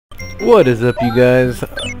What is up, you guys?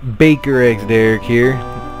 Baker X Derek here,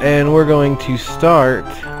 and we're going to start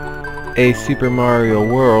a Super Mario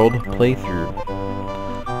World playthrough.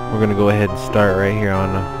 We're gonna go ahead and start right here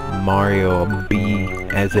on Mario B,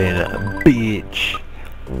 as in a bitch.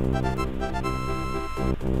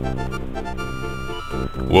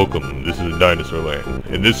 Welcome, this is Dinosaur Land.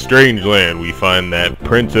 In this strange land, we find that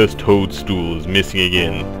Princess Toadstool is missing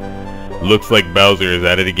again. Looks like Bowser is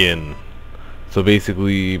at it again. So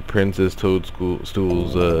basically, Princess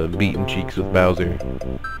Toadstool's beating cheeks with Bowser.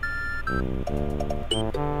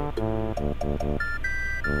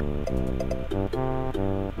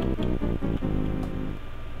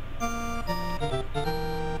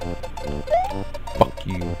 Fuck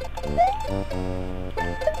you.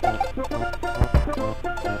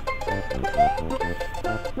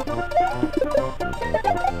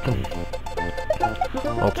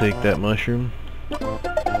 I'll take that mushroom.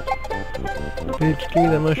 Bitch, give me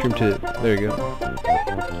that mushroom tip. There you go.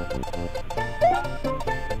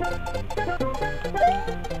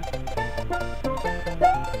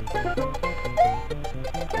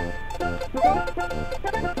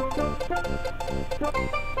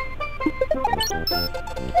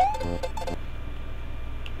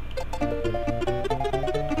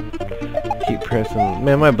 Keep pressing.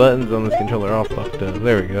 Man, my buttons on this controller are all fucked up.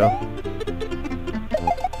 There we go.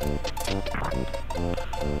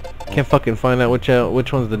 Can't fucking find out which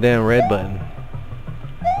one's the damn red button.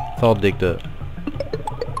 It's all dicked up.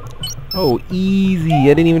 Oh, easy! I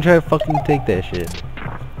didn't even try to fucking take that shit.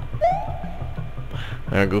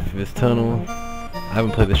 Alright, go through this tunnel. I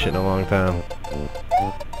haven't played this shit in a long time.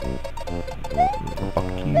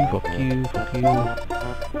 Fuck you, fuck you, fuck you.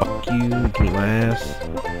 Fuck you, you can eat my ass.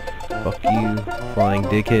 Fuck you, flying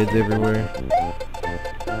dickheads everywhere.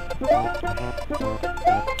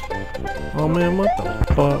 Oh man, what the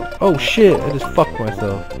fuck? Oh shit, I just fucked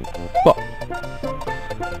myself. Fuck.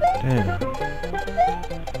 Damn.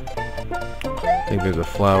 I think there's a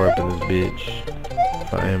flower up in this bitch.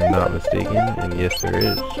 If I am not mistaken, and yes there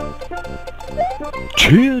is.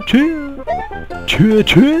 Chill, chill! Chill,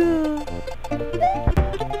 chill!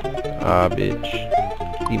 Ah, bitch.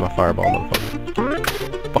 Eat my fireball,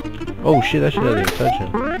 motherfucker. Fuck. Oh shit, that shit hasn't even touched him.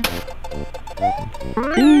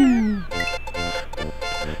 Ooh.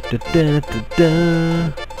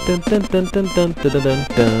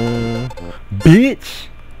 Bitch!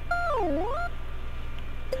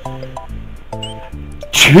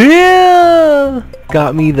 Chill!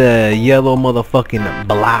 Got me the yellow motherfucking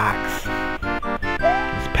blocks.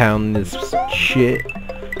 Just pounding this shit.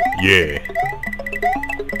 Yeah.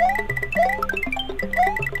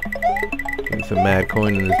 Getting some mad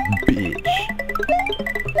coin in this bitch.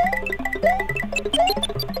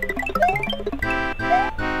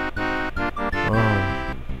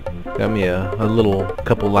 Got me a little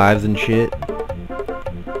couple lives and shit.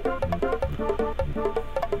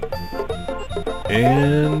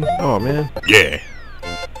 And oh man. Yeah.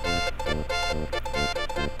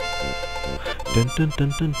 Dun dun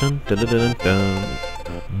dun dun dun dun dun dun dun.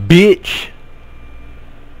 Bitch.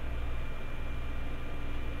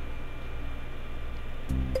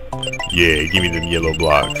 Yeah, give me them yellow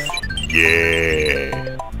blocks.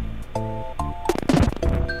 Yeah.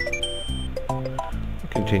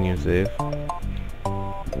 Continue save.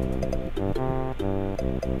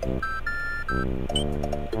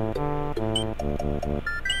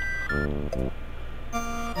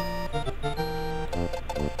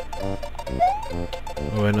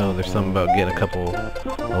 Oh, I know. There's something about getting a couple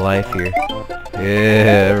of life here.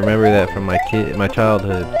 Yeah, I remember that from my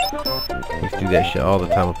childhood. I used to do that shit all the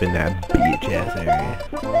time up in that bitch ass area.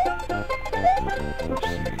 Let's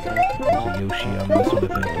see. There's a Yoshi on this one,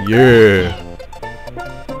 I think. Yeah.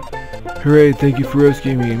 Hooray, thank you for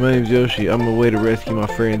rescuing me. My name's Yoshi. I'm on my way to rescue my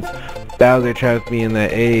friends. Bowser trapped me in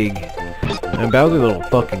that egg. And Bowser's a little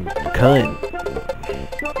fucking cunt.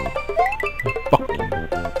 Fuck you.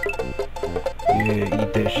 Yeah,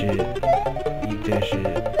 eat that shit. Eat that shit.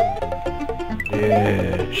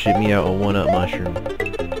 Yeah, shit me out a 1-up mushroom.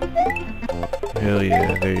 Hell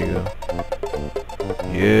yeah, there you go.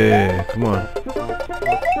 Yeah, come on.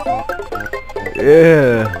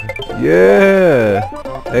 Yeah, yeah.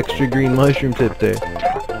 Extra green mushroom tip there. I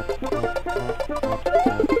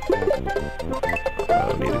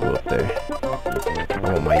don't need to go up there. I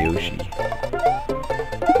want my Yoshi.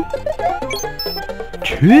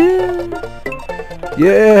 Chill.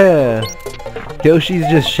 Yeah. Yoshi's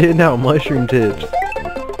just shitting out mushroom tips.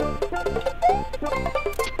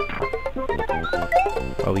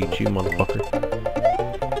 I'll eat you, motherfucker.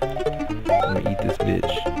 I'm gonna eat this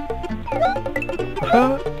bitch.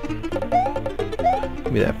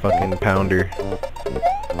 Give me that fucking pounder.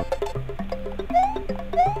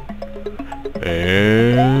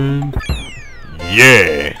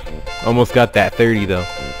 almost got that 30 though.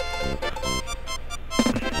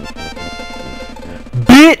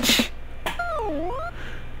 Bitch!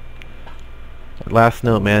 Last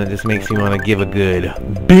note, man, it just makes me want to give a good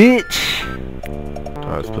bitch.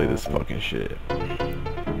 Oh, let's play this fucking shit.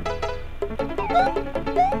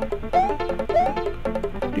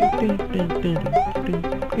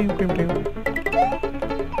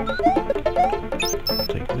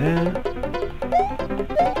 Take that.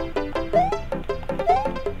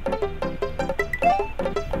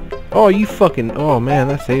 Oh, you fucking... Oh, man,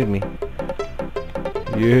 that saved me.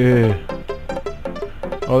 Yeah.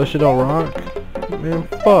 Oh, this shit don't rock? Man,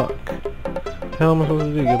 fuck. How am I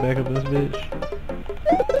supposed to do? Get back up this bitch?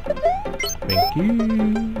 Thank you.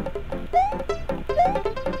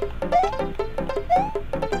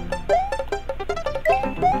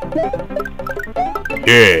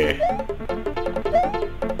 Yeah.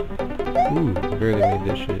 Ooh, barely made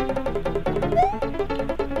this shit.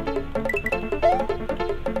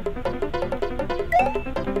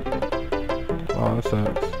 Oh, that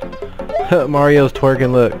sucks. Mario's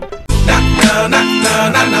twerking, look.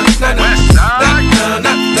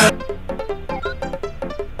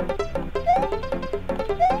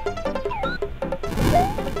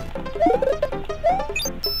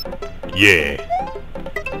 Yeah.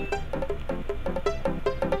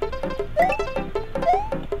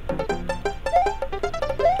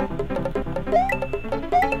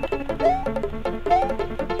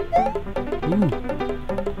 Ooh.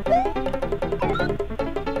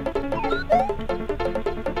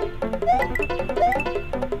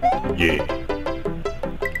 Yeah.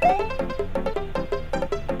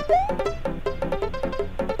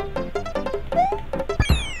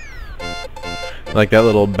 Like that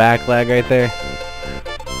little back lag right there.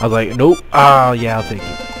 I was like, nope. Oh, yeah, I'll take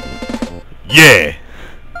it. Yeah.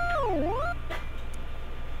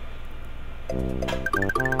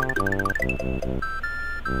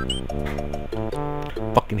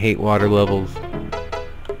 Fucking hate water levels.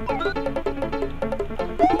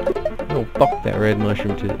 Oh, fuck that red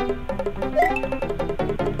mushroom tip.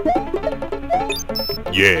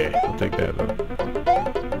 Yeah. I'll take that though.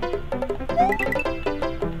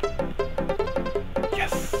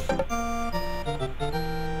 Yes.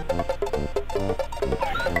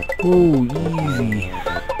 Ooh, easy.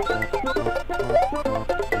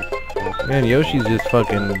 Man, Yoshi's just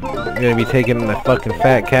fucking gonna be taking the fucking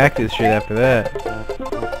fat cactus shit after that.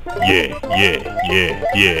 Yeah. Yeah. Yeah.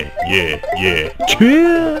 Yeah. Yeah. Yeah.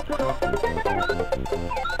 Yeah.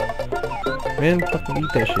 Man, fucking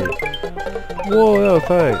eat that shit. Whoa, that was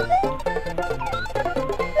tight.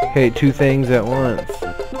 Hate two things at once.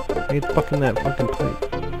 Hate fucking that fucking pipe.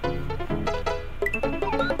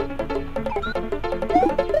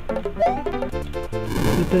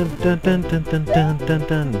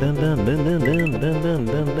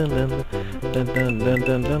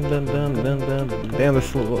 Damn,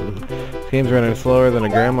 this game's running slower than a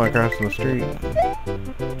grandma crossing the street.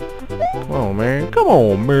 Come on, man. Come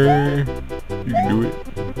on, man. You can do it.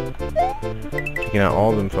 Taking out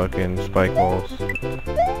all them fucking spike walls.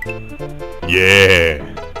 Yeah.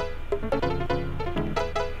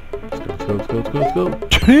 Let's go, let's go, let's go, let's go,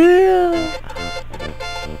 let's go. Yeah.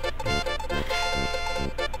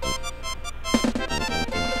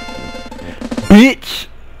 Bitch!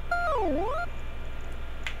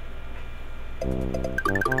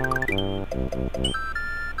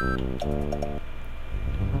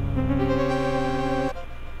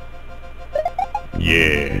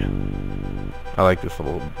 Yeah. I like this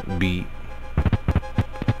little beat.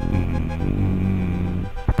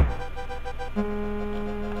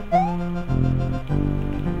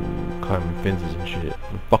 Climbing fences and shit.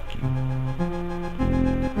 Fuck you.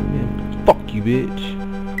 Man, fuck you, bitch.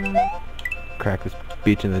 Crack this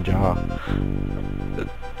bitch in the jaw.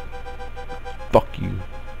 Fuck you.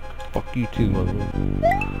 Fuck you too,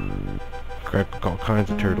 motherfucker. Crack all kinds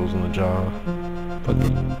of turtles in the jaw. Fuck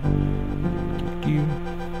you. Fuck you.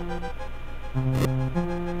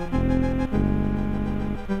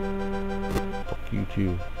 Fuck you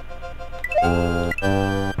too.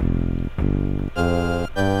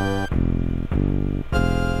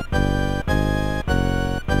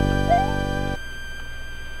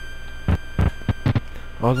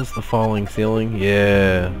 Oh, is this the falling ceiling?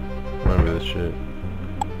 Yeah. Remember this shit.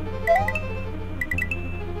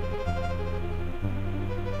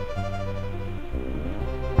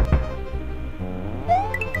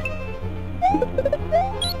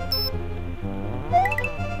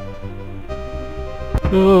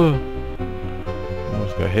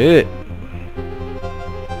 Almost got hit.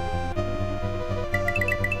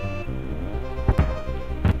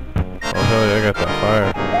 Oh hell yeah, I got that fire.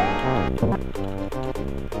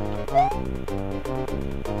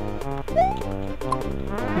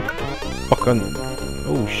 Fuck on.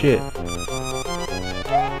 Oh shit.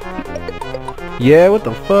 Yeah, what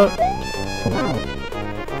the fuck?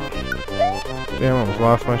 Damn, I almost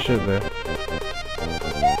lost my shit there.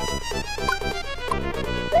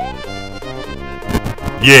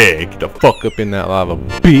 Yeah, get the fuck up in that lava,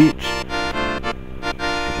 bitch.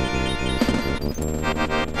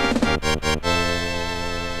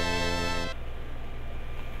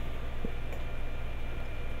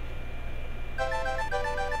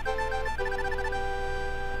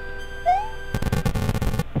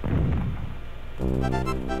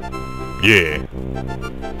 Yeah.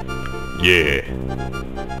 Yeah.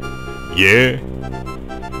 Yeah.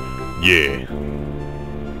 Yeah.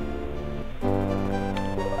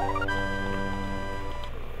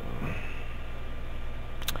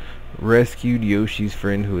 Rescued Yoshi's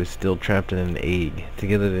friend who is still trapped in an egg.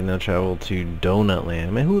 Together they now travel to Donut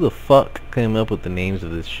Land. Man, who the fuck came up with the names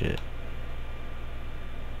of this shit?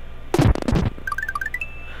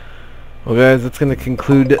 Well guys, that's going to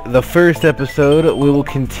conclude the first episode. We will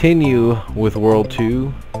continue with World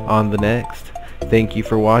 2 on the next. Thank you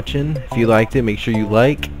for watching. If you liked it, make sure you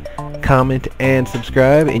like, comment, and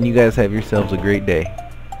subscribe. And you guys have yourselves a great day.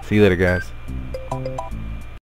 See you later, guys.